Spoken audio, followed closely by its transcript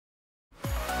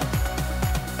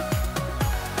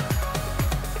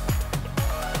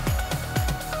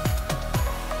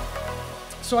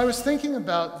So I was thinking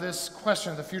about this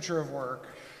question, the future of work,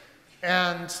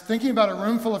 and thinking about a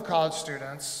room full of college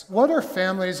students. What are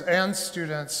families and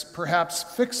students perhaps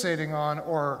fixating on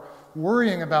or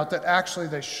worrying about that actually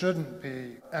they shouldn't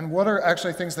be? And what are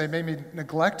actually things they may be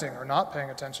neglecting or not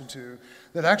paying attention to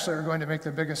that actually are going to make the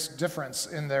biggest difference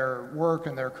in their work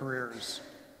and their careers?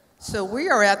 So we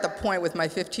are at the point with my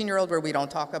 15-year-old where we don't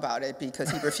talk about it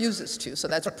because he refuses to. So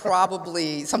that's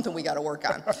probably something we got to work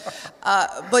on.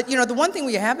 But the one thing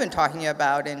we have been talking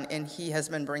about, and he has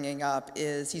been bringing up,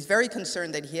 is he's very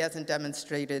concerned that he hasn't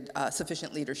demonstrated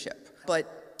sufficient leadership.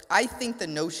 But I think the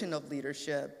notion of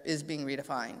leadership is being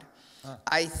redefined.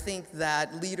 I think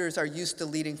that leaders are used to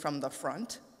leading from the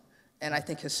front, and I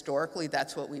think historically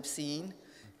that's what we've seen.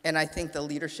 And I think the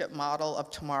leadership model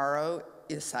of tomorrow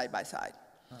is side by side.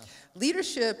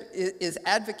 Leadership is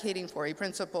advocating for a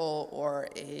principle or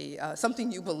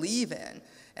something you believe in,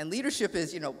 and leadership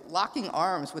is, locking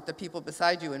arms with the people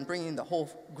beside you and bringing the whole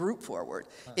group forward.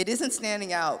 It isn't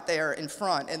standing out there in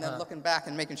front and then looking back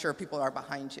and making sure people are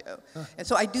behind you. And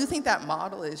so I do think that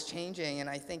model is changing, and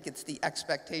I think it's the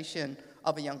expectation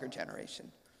of a younger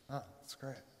generation. That's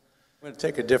great. I'm going to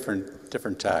take a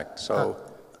different tack. So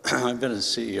I've been a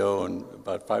CEO in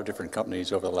about 5 different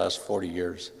companies over the last 40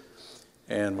 years.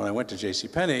 And when I went to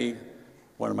JCPenney,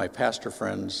 one of my pastor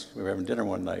friends, we were having dinner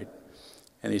one night,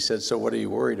 and he said, "So what are you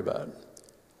worried about?"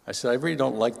 I said, "I really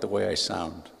don't like the way I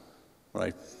sound when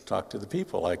I talk to the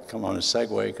people. I come on a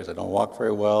Segway because I don't walk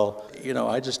very well.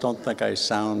 I just don't think I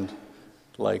sound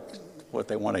like what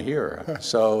they want to hear."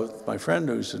 So my friend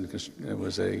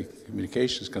was a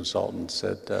communications consultant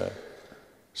said,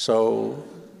 "So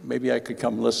maybe I could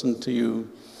come listen to you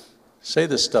say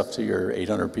this stuff to your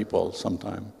 800 people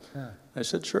sometime." I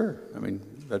said, "Sure,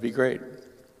 that'd be great."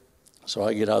 So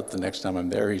I get out the next time I'm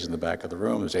there, he's in the back of the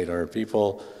room, there's 800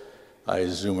 people. I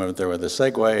zoom out there with a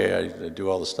Segway, I do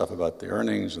all the stuff about the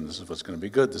earnings, and this is what's gonna be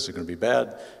good, this is gonna be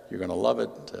bad, you're gonna love it,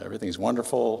 everything's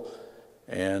wonderful.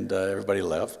 And everybody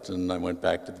left, and I went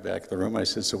back to the back of the room, I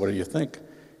said, "So what do you think?"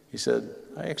 He said,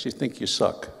 "I actually think you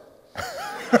suck."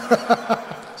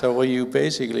 So well, you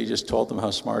basically just told them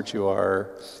how smart you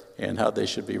are and how they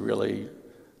should be really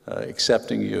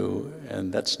accepting you,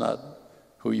 and that's not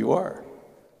who you are.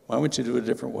 Why wouldn't you do it a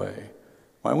different way?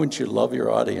 Why wouldn't you love your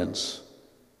audience,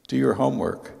 do your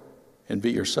homework, and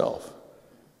be yourself?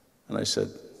 And I said,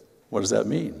 "What does that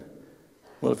mean?"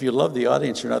 "Well, if you love the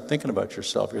audience, you're not thinking about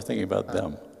yourself, you're thinking about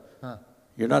them.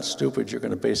 You're not stupid, you're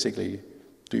going to basically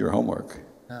do your homework.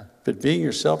 But being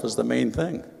yourself is the main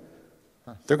thing.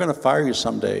 They're going to fire you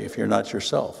someday if you're not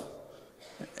yourself."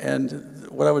 And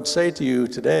what I would say to you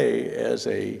today as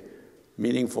a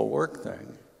meaningful work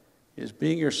thing is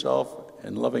being yourself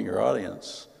and loving your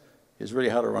audience is really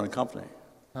how to run a company.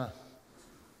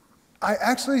 I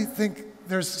actually think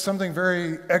there's something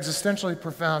very existentially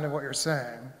profound in what you're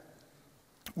saying,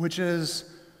 which is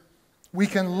we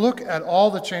can look at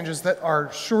all the changes that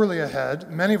are surely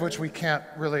ahead, many of which we can't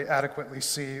really adequately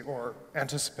see or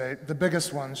anticipate. The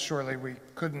biggest ones, surely, we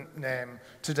couldn't name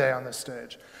today on this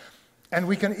stage. And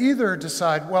we can either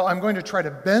decide, well, I'm going to try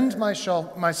to bend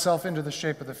myself into the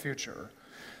shape of the future.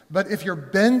 But if you're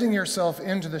bending yourself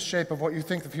into the shape of what you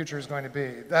think the future is going to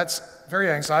be, that's very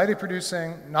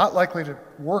anxiety-producing, not likely to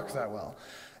work that well.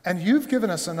 And you've given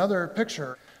us another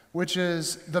picture, which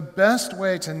is the best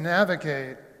way to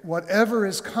navigate whatever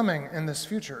is coming in this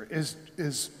future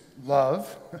is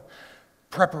love,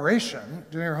 preparation,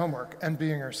 doing your homework, and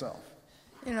being yourself.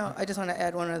 I just want to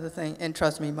add one other thing, and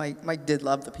trust me, Mike did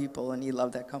love the people, and he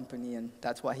loved that company, and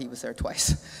that's why he was there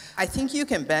twice. I think you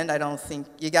can bend. I don't think,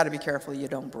 you got to be careful you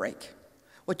don't break.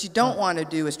 What you don't want to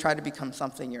do is try to become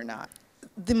something you're not.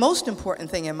 The most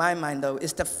important thing in my mind, though,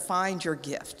 is to find your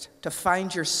gift, to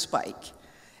find your spike,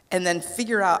 and then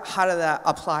figure out how to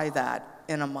apply that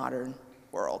in a modern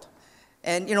world.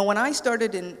 And when I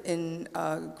started in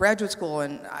graduate school,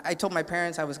 and I told my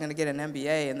parents I was going to get an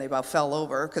MBA, and they about fell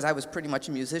over because I was pretty much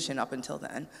a musician up until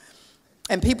then.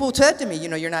 And people said to me,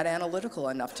 you're not analytical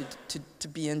enough to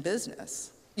be in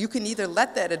business. You can either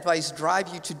let that advice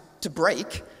drive you to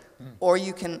break, or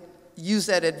you can use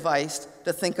that advice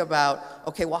to think about,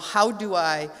 okay, well, how do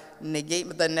I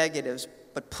negate the negatives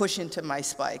but push into my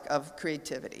spike of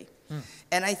creativity?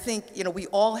 And I think, we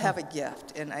all have a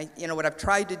gift. And what I've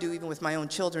tried to do even with my own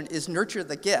children is nurture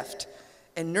the gift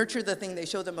and nurture the thing they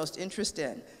show the most interest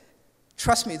in.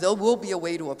 Trust me, there will be a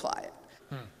way to apply it.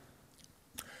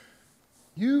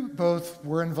 You both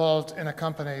were involved in a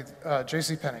company,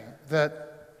 JCPenney, that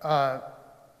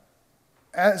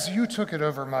as you took it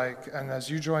over, Mike, and as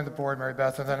you joined the board, Mary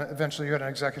Beth, and then eventually you had an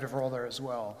executive role there as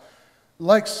well,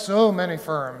 like so many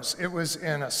firms, it was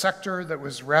in a sector that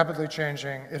was rapidly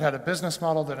changing. It had a business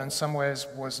model that in some ways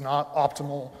was not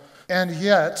optimal. And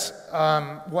yet,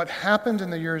 what happened in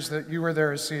the years that you were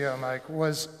there as CEO, Mike,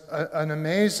 was an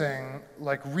amazing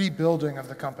rebuilding of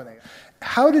the company.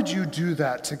 How did you do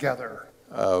that together?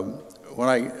 When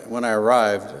I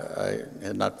arrived, I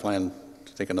had not planned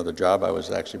to take another job. I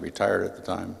was actually retired at the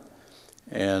time.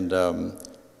 And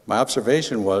my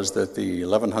observation was that the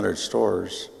 1,100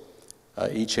 stores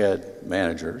each had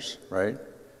managers, right?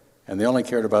 And they only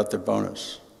cared about their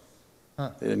bonus.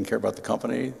 Huh. They didn't care about the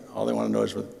company. All they wanted to know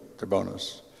is what their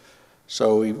bonus.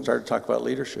 So we started to talk about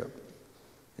leadership.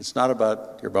 It's not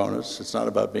about your bonus. It's not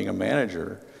about being a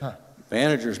manager. Huh.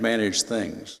 Managers manage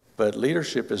things, but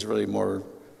leadership is really more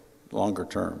longer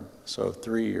term. So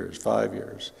 3 years, 5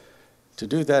 years. To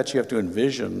do that, you have to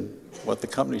envision what the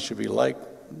company should be like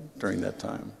during that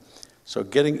time. So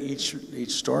getting each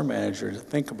store manager to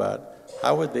think about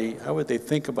how would they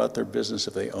think about their business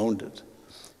if they owned it.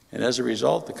 And as a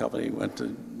result, the company went to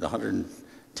the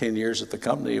 110 years at the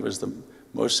company. It was the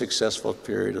most successful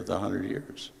period of the 100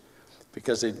 years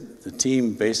because the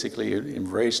team basically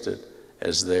embraced it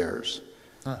as theirs.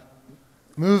 Huh.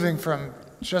 Moving from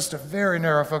just a very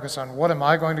narrow focus on what am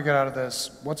I going to get out of this,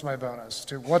 what's my bonus,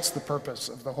 to what's the purpose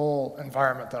of the whole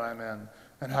environment that I'm in,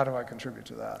 and how do I contribute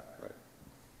to that? Right.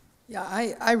 Yeah,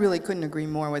 I really couldn't agree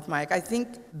more with Mike. I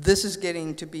think this is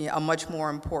getting to be a much more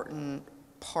important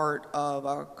part of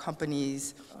a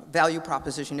company's value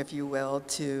proposition, if you will,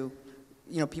 to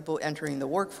people entering the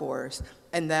workforce,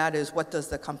 and that is, what does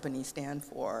the company stand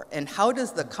for, and how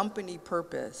does the company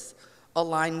purpose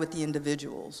align with the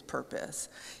individual's purpose?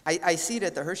 I see it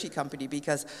at the Hershey Company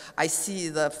because I see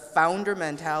the founder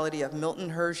mentality of Milton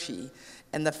Hershey,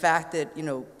 and the fact that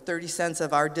 30 cents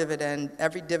of our dividend,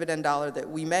 every dividend dollar that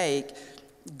we make,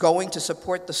 going to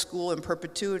support the school in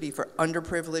perpetuity for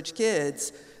underprivileged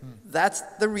kids. That's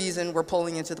the reason we're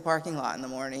pulling into the parking lot in the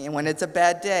morning. And when it's a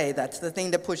bad day, that's the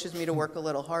thing that pushes me to work a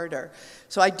little harder.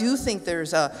 So I do think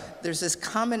there's this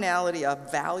commonality of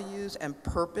values and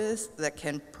purpose that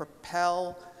can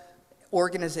propel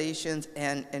organizations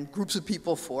and groups of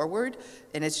people forward.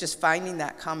 And it's just finding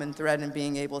that common thread and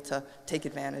being able to take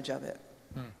advantage of it.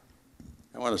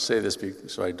 I want to say this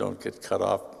so I don't get cut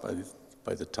off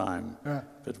by the time. Yeah.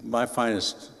 But my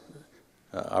finest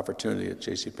opportunity at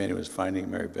JCPenney was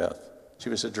finding Mary Beth. She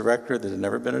was a director that had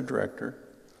never been a director.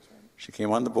 She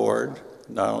came on the board,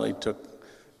 not only took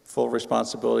full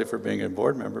responsibility for being a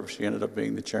board member, but she ended up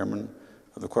being the chairman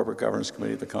of the corporate governance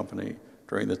committee of the company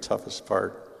during the toughest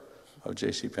part of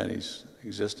JCPenney's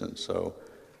existence. So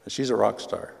she's a rock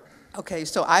star. Okay,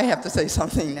 so I have to say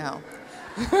something now.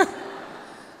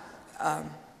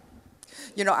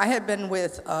 I had been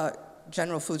with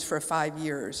General Foods for 5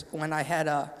 years when I had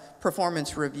a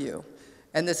performance review.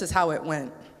 And this is how it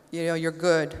went. You're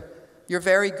good. You're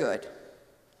very good.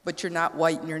 But you're not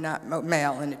white and you're not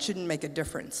male, and it shouldn't make a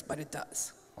difference, but it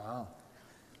does. Wow.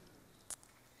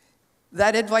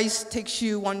 That advice takes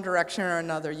you one direction or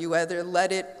another. You either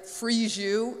let it freeze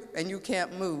you and you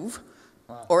can't move,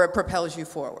 wow, or it propels you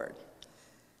forward.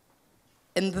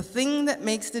 And the thing that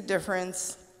makes the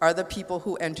difference are the people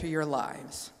who enter your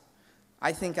lives.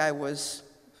 I think I was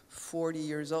 40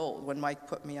 years old when Mike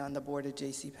put me on the board at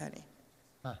JCPenney.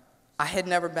 Huh. I had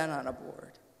never been on a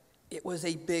board. It was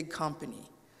a big company.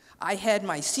 I had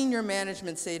my senior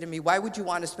management say to me, "Why would you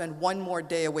want to spend one more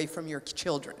day away from your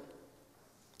children?"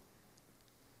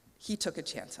 He took a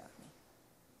chance on me.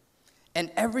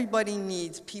 And everybody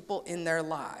needs people in their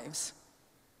lives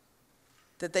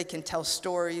that they can tell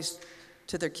stories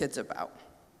to their kids about.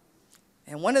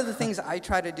 And one of the things I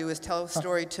try to do is tell a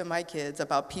story to my kids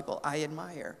about people I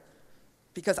admire,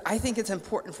 because I think it's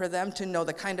important for them to know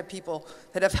the kind of people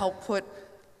that have helped put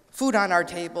food on our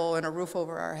table and a roof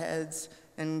over our heads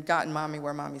and gotten mommy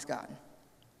where mommy's gotten.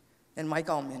 And Mike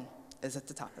Ullman is at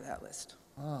the top of that list.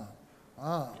 Oh,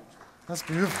 wow. That's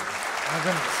beautiful. My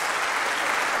goodness.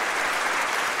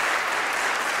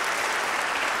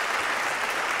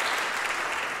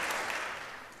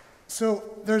 So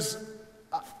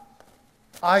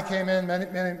I came in,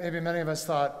 maybe many of us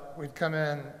thought we'd come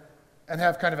in and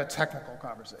have kind of a technical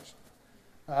conversation.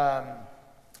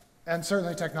 And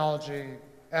certainly technology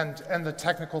and the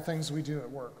technical things we do at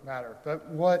work matter. But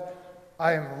what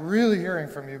I am really hearing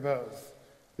from you both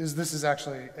is this is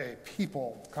actually a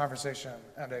people conversation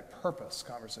and a purpose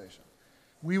conversation.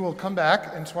 We will come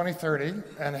back in 2030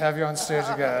 and have you on stage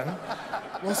again.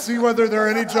 We'll see whether there are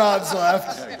any jobs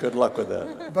left. Yeah, good luck with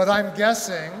that. But I'm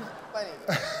guessing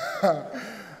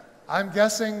I'm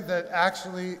guessing that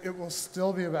actually it will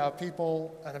still be about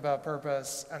people and about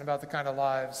purpose and about the kind of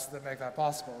lives that make that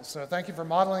possible. So thank you for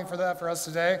modeling for that for us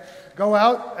today. Go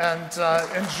out and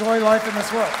enjoy life in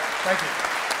this world. Thank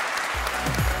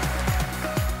you.